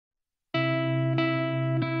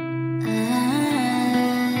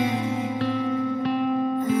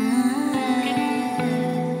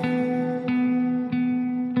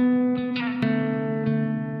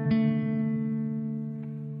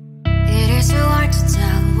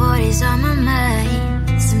what is on my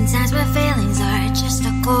mind. Sometimes my feelings are just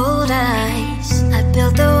a cold ice. I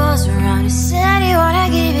built the walls around you, said you wanna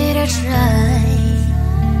give it a try.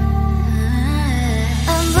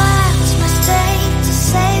 I watched my state to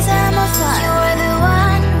say I'm a fire. You're the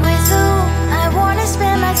one with whom I wanna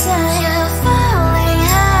spend my time. You're falling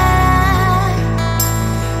high.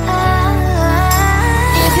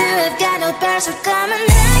 If you have got no bears, so come and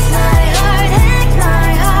hack my heart, hack my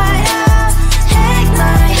heart up. Hack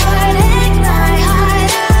my heart, hack my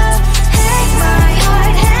heart up. Hack my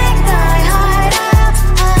heart, hack my heart up.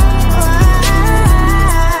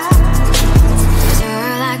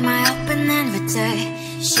 You're like my open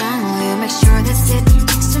invitation. Will you make sure that sitting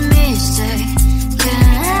next to me you stay? Can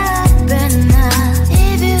happen now,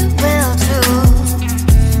 if you will too.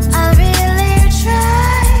 I'll really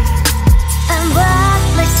try. And what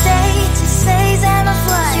my state to say I'm a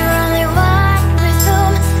fly. You're only one with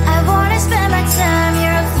whom I wanna spend my time.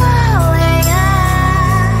 You're falling high.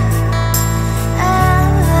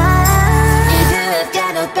 If you have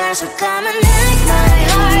got no bears, so come and hack my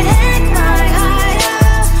heart, hack my heart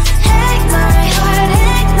up. Hack my heart,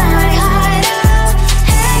 hack my heart up.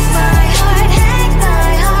 Hack my heart, hack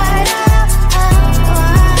my heart up.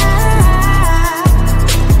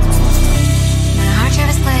 My heart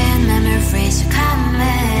travels playing memories are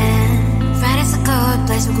coming. Friday's a good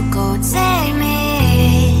place we could go, take me.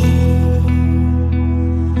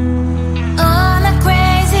 On a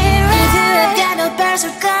crazy ride. If you have got no bears, so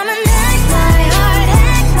come and hack my heart,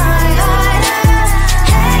 hack my heart up.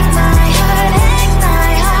 Hack my heart, hack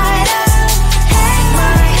my heart up. Hack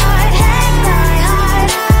my heart, hack my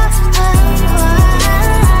heart up.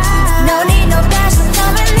 No need no bears, so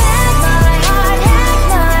come and hack my heart, hack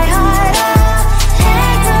my heart up.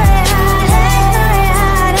 Hack my heart, hack my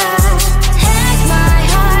heart up. Hack my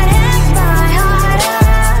heart, hack my heart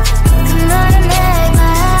up. Come on and make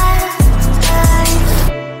my heart.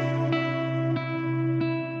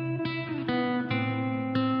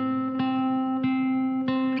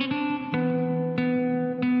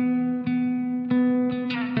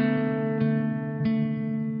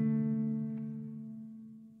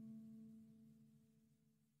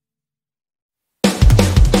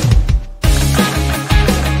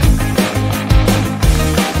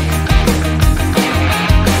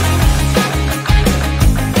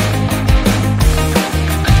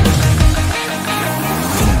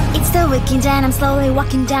 It's the weekend and I'm slowly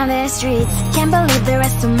walking down the streets. Can't believe there are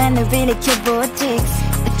so many really cute boutiques.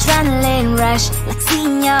 Adrenaline rush, like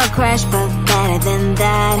seeing your crush, but better than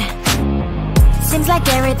that. Seems like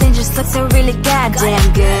everything just looks so really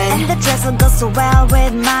goddamn good. And the dress will go so well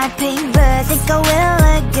with my pink boots. Think I will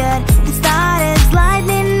look good. The started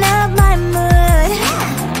lightening up my mood.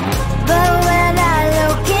 But when I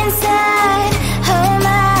look inside, oh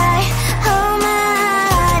my,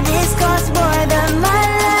 this costs more than my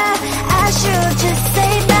love. I should just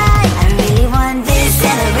say bye. I really want this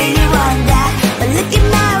and I really want that, but look at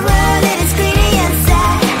my world, it is greedy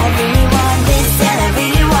inside. I really want this and I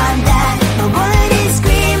really want that. My wallet is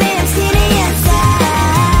screaming, I'm skinny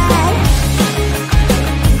inside.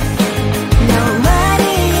 No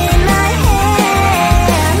money in my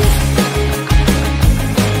hand.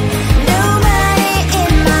 No money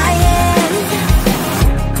in my hand.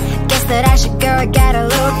 Guess that I should go, I gotta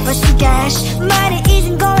look for some cash. Money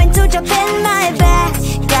isn't going to jump in my back.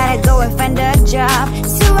 Gotta go and find a job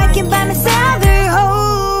so I can buy myself the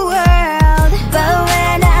whole world. But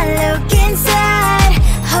when I look inside,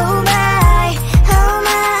 oh my,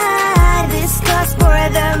 this costs more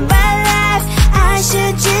than my life. I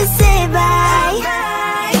should just say bye.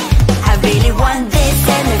 I really want this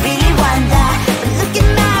and I really want that, but look at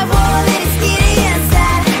my wallet, it's skinny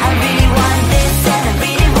inside. I really want this and I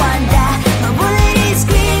really want that. My wallet is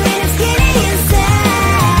screaming, I'm skinny inside.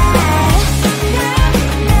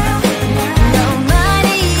 No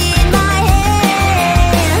money in my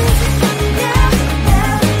hand.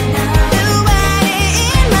 No money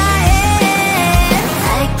in my hand.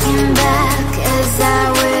 I came back as I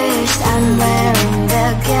wished. I'm wearing the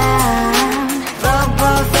gown.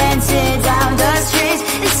 Both fancy down the streets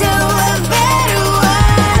into a better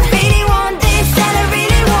one. I really want this and I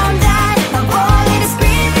really want that. My wallet is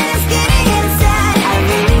screaming, I'm skinny inside. I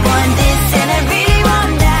really want this and I really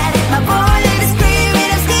want that. My wallet is screaming,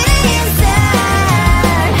 I'm skinny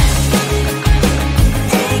inside.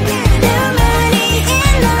 No money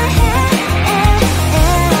in my hand.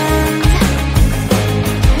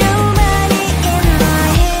 No money in my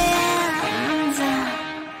hands.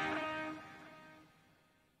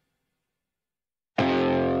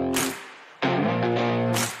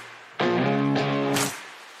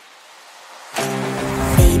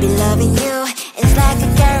 Baby, loving you is like a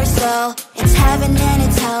guarantee. girl. It's heaven and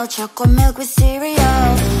it's hell, chocolate milk with cereal.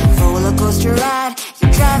 Roller coaster ride,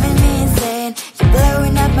 you're driving me insane. You're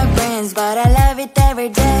blowing up my brains, but I love it every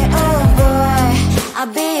day. Oh boy,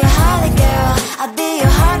 I'll be your holly girl, I'll be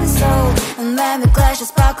your heart and soul. And when we clash, the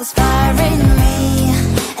sparkles fire in me.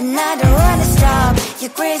 And I don't wanna stop,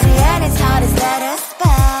 you're crazy and it's hard as let a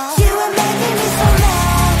spell. You are making me so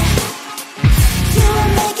mad, you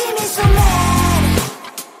are making me so mad.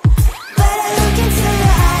 But I look into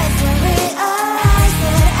your eyes and realize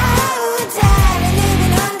that I would die and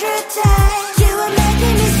even 100 times. You are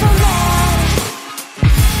making me so mad,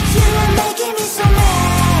 you are making me so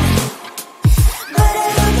mad. But I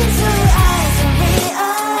look into your eyes and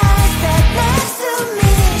realize that next to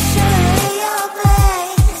me is surely your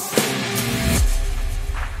place.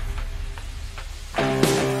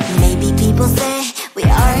 Maybe people say we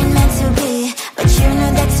aren't meant to be, but you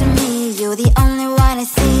know that to me, you're the only one I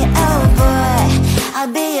see. Oh boy,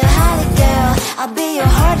 I'll be your holly girl, I'll be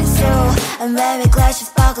your heart and soul. And when we clash, the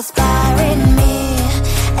sparkles fire in me.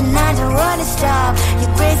 And I don't wanna stop,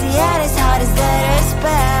 you're crazy and as hard as let a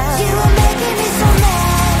spell. You are making me so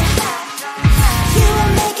mad, you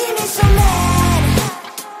are making me so mad.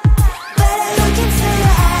 But I look into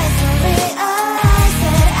your eyes and realize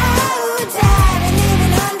that I would die and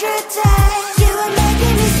even 100 times. You are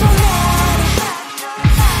making me so mad,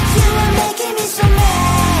 you are making me so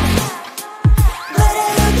mad. But I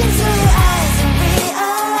look into your eyes and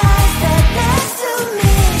realize that next to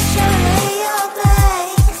me is surely your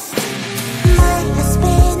place. Mind is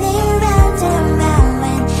spinning round and round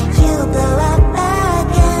when you blow up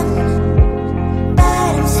again.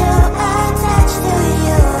 But I'm so attached to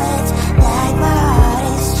you, it's like my heart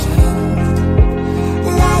is chained.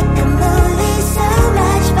 Like a movie, so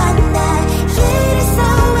much fun that heat is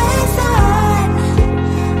always on.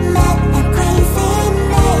 Mad and crazy,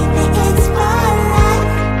 maybe it's for life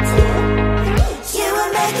too. You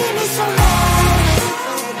are making me so mad,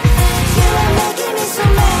 you are making me so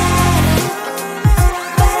mad.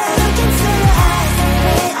 But I look into your eyes and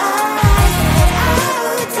realize that I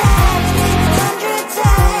would die and even 100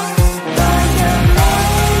 times. Boy, you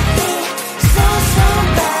make me so, so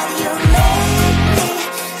bad. You make me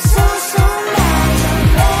so, so mad. You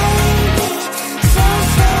make me so,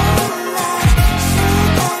 so mad. So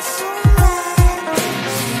bad, so mad, so mad.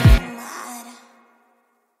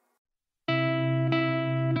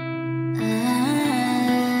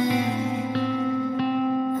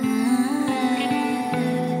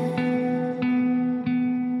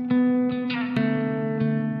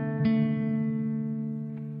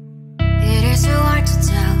 It is so hard to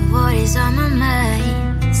tell what is on my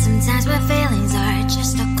mind. Sometimes my feelings are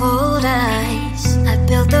just a cold ice. I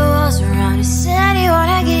built the walls around you, said you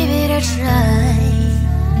wanna give it a try.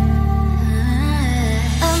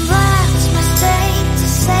 I've lost my state to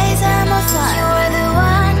say that I'm fine. You are the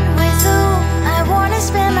one with whom I wanna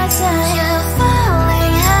spend my time. You're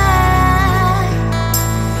falling high.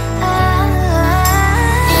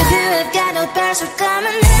 If you have got no past, so come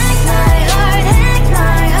and hack my heart, hack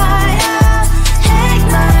my heart up. Hack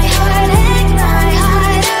my heart, hack my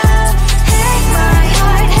heart up. Hack my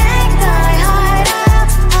heart, hack my heart up.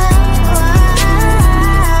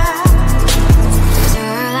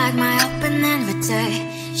 You're like my open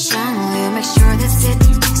invitation. Will you make sure that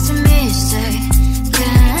sitting next to me is safe?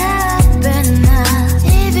 Can happen now,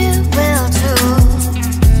 if you will too.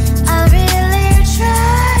 I'll really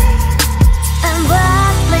try. And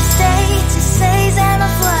what my status says I'm a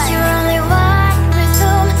fly. You're only one with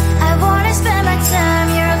whom I wanna spend my time.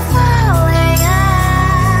 You're falling high.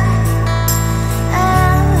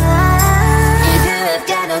 If you have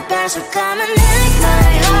got no past, so come and hack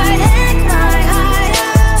my heart, hack my heart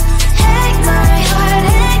up. Hack my heart,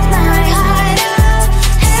 hack my heart up.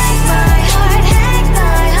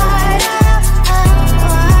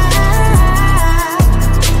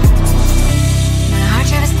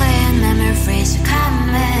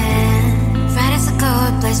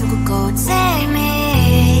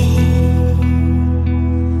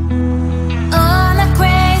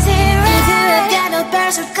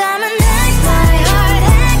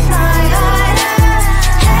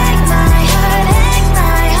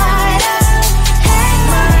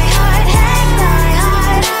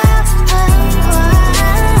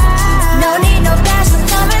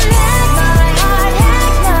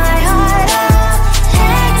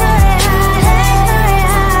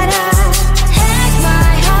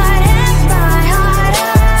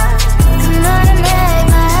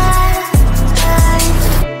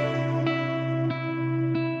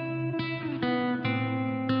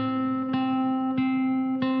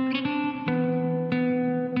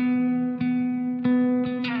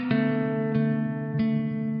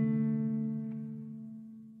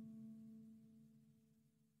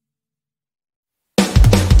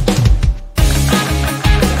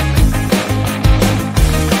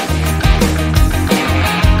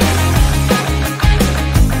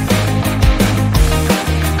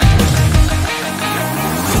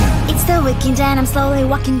 weekend and I'm slowly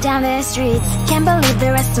walking down the streets. Can't believe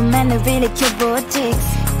there are so many really cute boutiques.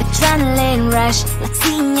 Adrenaline rush, like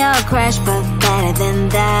seeing your crush, but better than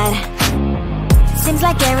that. Seems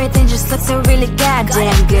like everything just looks so really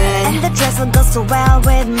goddamn good. And the dress will go so well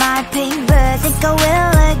with my pink boots. Think I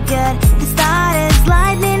will look good. The start is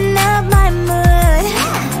lighting up my mood.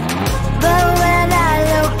 But when I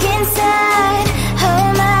look inside, oh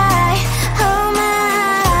my,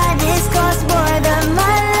 this costs more than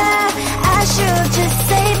my love. I should just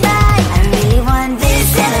say bye. I really want this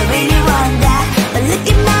and I really want that, but look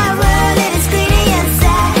at my world, it is greedy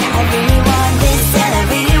inside. I really want this and I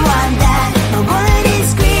really want that. My wallet is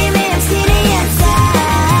screaming, I'm skinny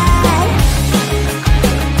inside.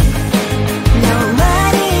 No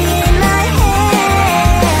money in my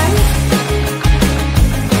hand,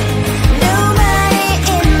 no money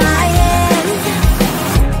in my hand.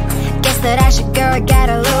 Guess that I should go, I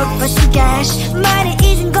gotta look for some cash. Money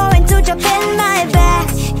isn't going to drop in my bag.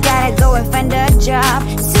 Gotta go and find a job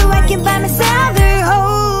so I can buy myself the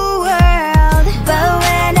whole world. But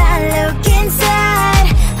when I look inside,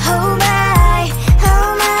 oh my,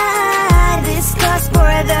 this costs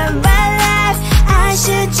more than my life. I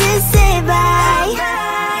should just say bye.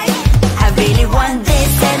 I really want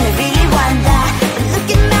this and I really want that, but look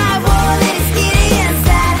at my wallet, it's giddy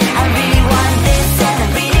inside. I really want this and I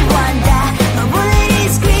really want that. My wallet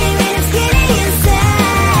is screaming, it's giddy inside.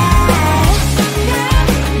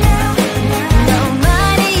 No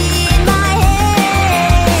money in my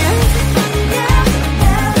hand,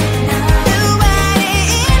 no money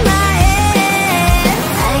in my hand.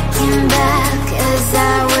 I came back 'cause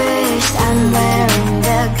I wished I'm wearing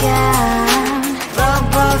the gown.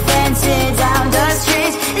 Roll fancy down the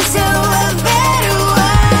street to a better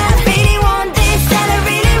one. Really want this and I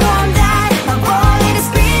really want that. My wallet is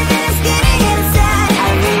screaming, it's getting inside. I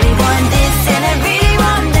really want this and I really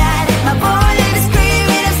want that. My wallet is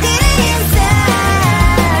screaming, it's getting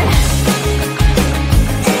inside.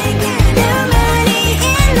 No money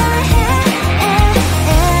in my hand,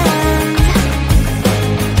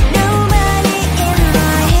 no money in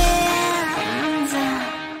my hands.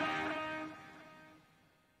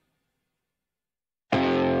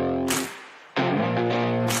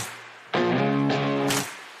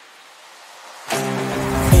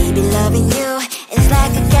 Baby, loving you is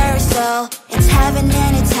like a carousel. It's heaven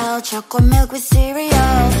and it's hell. Chocolate milk with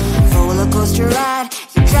cereal. Roller coaster ride,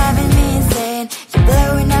 you're driving me insane. You're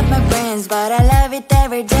blowing up my brains, but I love it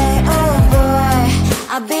every day. Oh boy,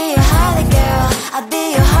 I'll be your holly girl, I'll be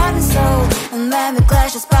your heart and soul. And when we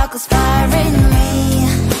clash, the sparkles fire in me,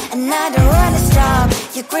 and I don't wanna stop.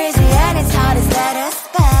 You're crazy and it's hard as let us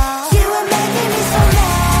spell. You are making me so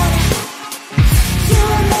mad, you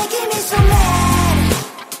are making me so mad.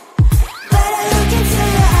 But I look into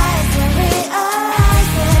your eyes and realize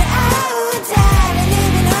that I would die and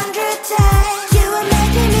even 100 times. You are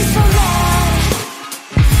making me so mad,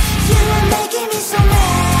 you are making me so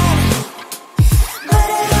mad. But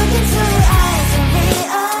I look into your eyes and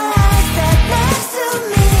realize that next to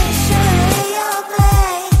me is surely your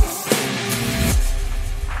place.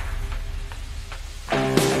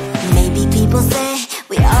 Maybe people say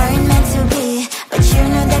we aren't meant to be, but you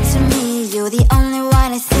know that to me, you're the only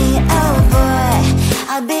one I see. Oh boy,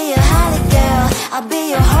 I'll be your holly girl, I'll be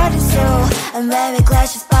your heart and soul. And when we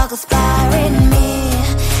clash, the sparkles fire in me,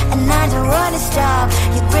 and I don't wanna stop.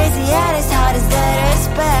 You're crazy and as hard as let her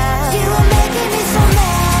spell. You are making me so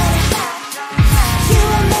mad, you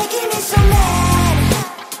are making me so mad.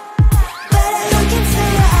 But I look into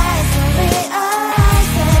your eyes and realize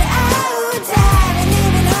that I would die and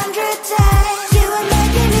even 100 times. You are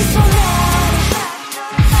making me so mad,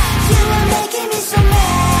 you are making me so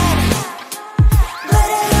mad. But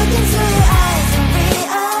I look into your eyes and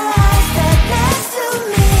realize that next to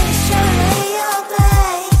me is surely your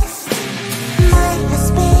place. Mind is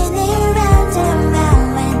spinning round and round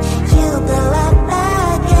when you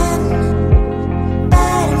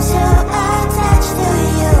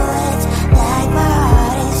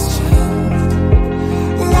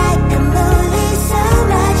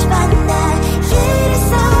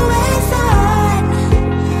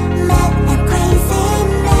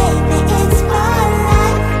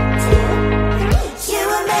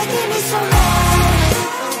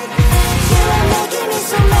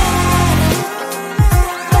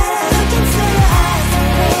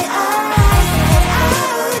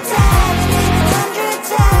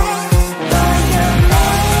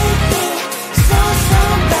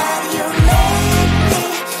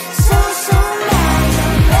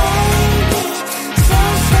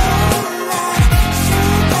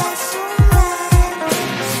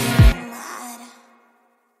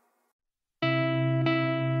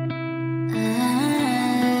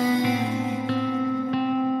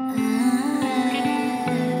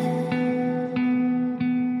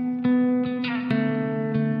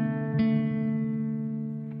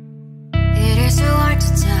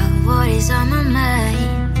always on my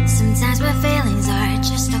mind. Sometimes my feelings are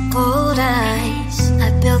just a cold ice.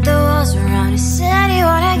 I built the walls around you, said you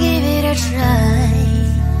wanna give it a try.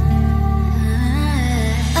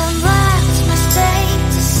 Unblocked my state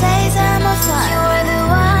to say that I'm a fly. You were the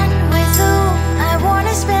one with whom I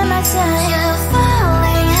wanna spend my time. You're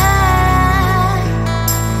falling high.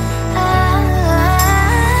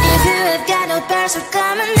 If you have got no parents, so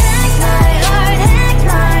come and